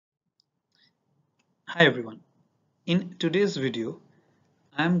Hi everyone. In today's video,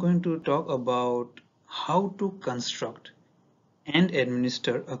 I am going to talk about how to construct and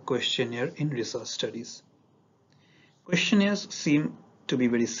administer a questionnaire in research studies. Questionnaires seem to be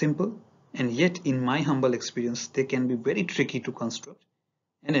very simple, and yet in my humble experience, they can be very tricky to construct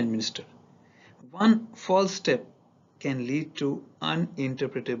and administer. One false step can lead to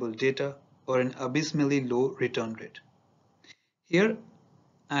uninterpretable data or an abysmally low return rate. Here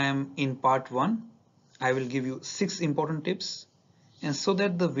I am in part 1. I will give you 6 important tips, and so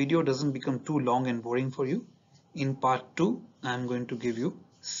that the video doesn't become too long and boring for you, in part 2 I am going to give you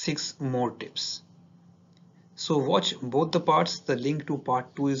 6 more tips. So watch both the parts. The link to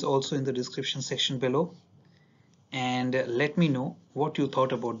part 2 is also in the description section below, and let me know what you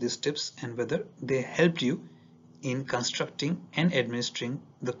thought about these tips and whether they helped you in constructing and administering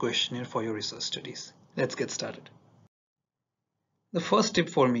the questionnaire for your research studies. Let's get started. The first tip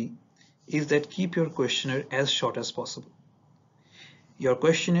for me is that keep your questionnaire as short as possible. Your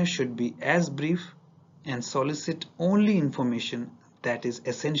questionnaire should be as brief and solicit only information that is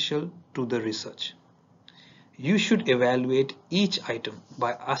essential to the research. You should evaluate each item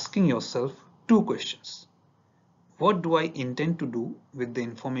by asking yourself 2 questions. What do I intend to do with the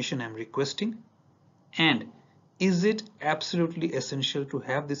information I'm requesting? And is it absolutely essential to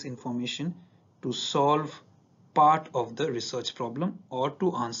have this information to solve part of the research problem or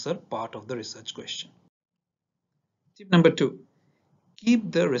to answer part of the research question? Tip number 2.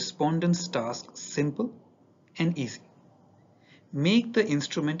 Keep the respondent's task simple and easy. Make the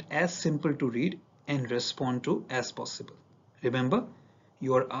instrument as simple to read and respond to as possible. Remember,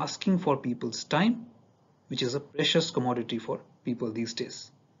 you are asking for people's time, which is a precious commodity for people these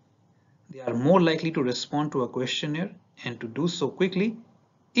days. They are more likely to respond to a questionnaire and to do so quickly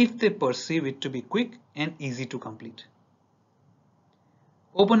if they perceive it to be quick and easy to complete.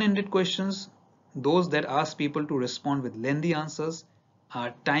 Open-ended questions, those that ask people to respond with lengthy answers,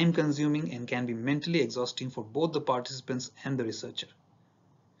 are time-consuming and can be mentally exhausting for both the participants and the researcher.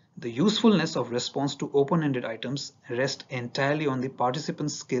 The usefulness of response to open-ended items rests entirely on the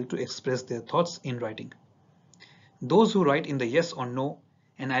participant's skill to express their thoughts in writing. Those who write in the yes or no,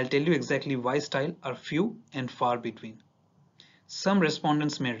 and I'll tell you exactly why style, are few and far between. Some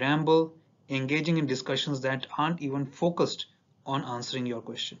respondents may ramble, engaging in discussions that aren't even focused on answering your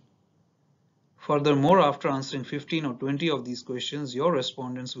question. Furthermore, after answering 15 or 20 of these questions, your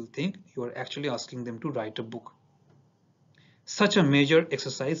respondents will think you are actually asking them to write a book. Such a major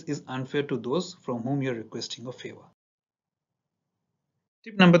exercise is unfair to those from whom you are requesting a favor.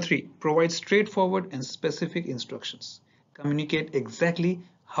 Tip number 3. Provide straightforward and specific instructions. Communicate exactly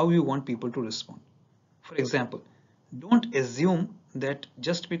how you want people to respond. For example, don't assume that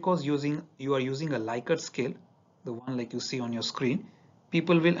just because you are using a Likert scale, the one like you see on your screen,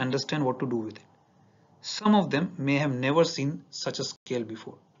 people will understand what to do with it. Some of them may have never seen such a scale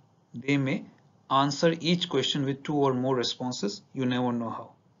before. They may answer each question with 2 or more responses. You never know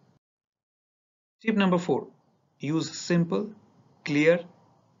how. Tip number 4. Use simple, clear,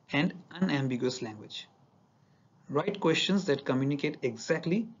 and unambiguous language. Write questions that communicate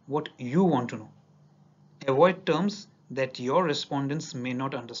exactly what you want to know. Avoid terms that your respondents may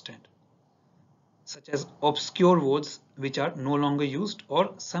not understand, such as obscure words which are no longer used,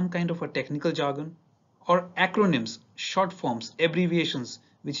 or some kind of a technical jargon, or acronyms, short forms, abbreviations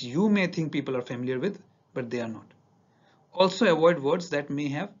which you may think people are familiar with, but they are not. Also avoid words that may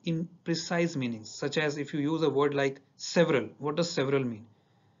have imprecise meanings, such as if you use a word like several. What does several mean?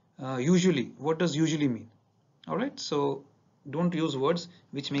 Usually, what does usually mean? Alright, so don't use words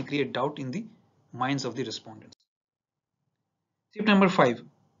which may create doubt in the minds of the respondents. Tip number 5.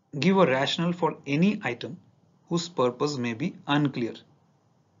 Give a rationale for any item whose purpose may be unclear.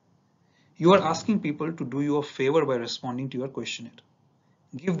 You are asking people to do you a favor by responding to your questionnaire.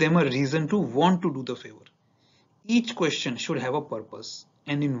 Give them a reason to want to do the favor. Each question should have a purpose,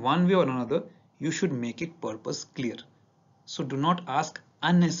 and in one way or another, you should make it purpose clear. So do not ask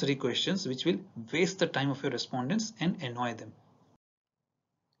unnecessary questions which will waste the time of your respondents and annoy them.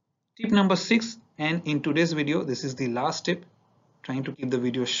 Tip number 6, and in today's video, this is the last tip, trying to keep the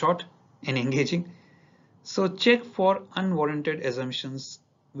video short and engaging. So check for unwarranted assumptions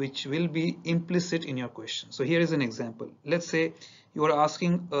which will be implicit in your question. So here is an example. Let's say you are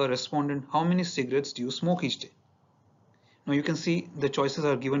asking a respondent, how many cigarettes do you smoke each day? Now you can see the choices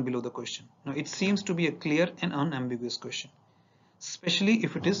are given below the question. Now it seems to be a clear and unambiguous question, especially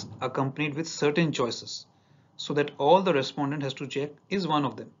if it is accompanied with certain choices, so that all the respondent has to check is one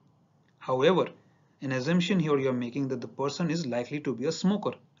of them. However, an assumption here you are making that the person is likely to be a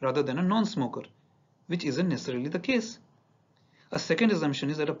smoker rather than a non-smoker, which isn't necessarily the case. A second assumption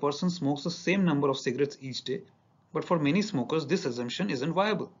is that a person smokes the same number of cigarettes each day, but for many smokers, this assumption isn't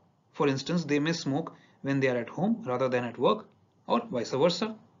viable. For instance, they may smoke when they are at home rather than at work, or vice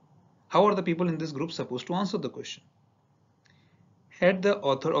versa. How are the people in this group supposed to answer the question? Had the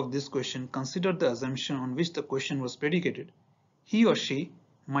author of this question considered the assumption on which the question was predicated, he or she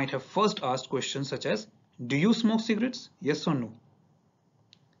might have first asked questions such as, do you smoke cigarettes? Yes or no?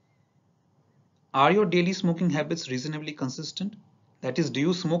 Are your daily smoking habits reasonably consistent? That is, do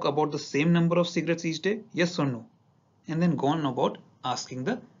you smoke about the same number of cigarettes each day? Yes or no? And then gone about asking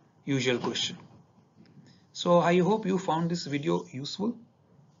the usual question. So I hope you found this video useful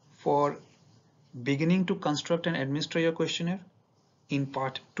for beginning to construct and administer your questionnaire. In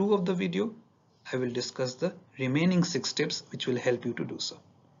part 2 of the video, I will discuss the remaining 6 steps which will help you to do so.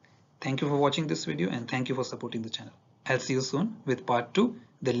 Thank you for watching this video and thank you for supporting the channel. I'll see you soon with part 2,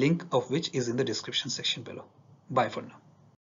 the link of which is in the description section below. Bye for now.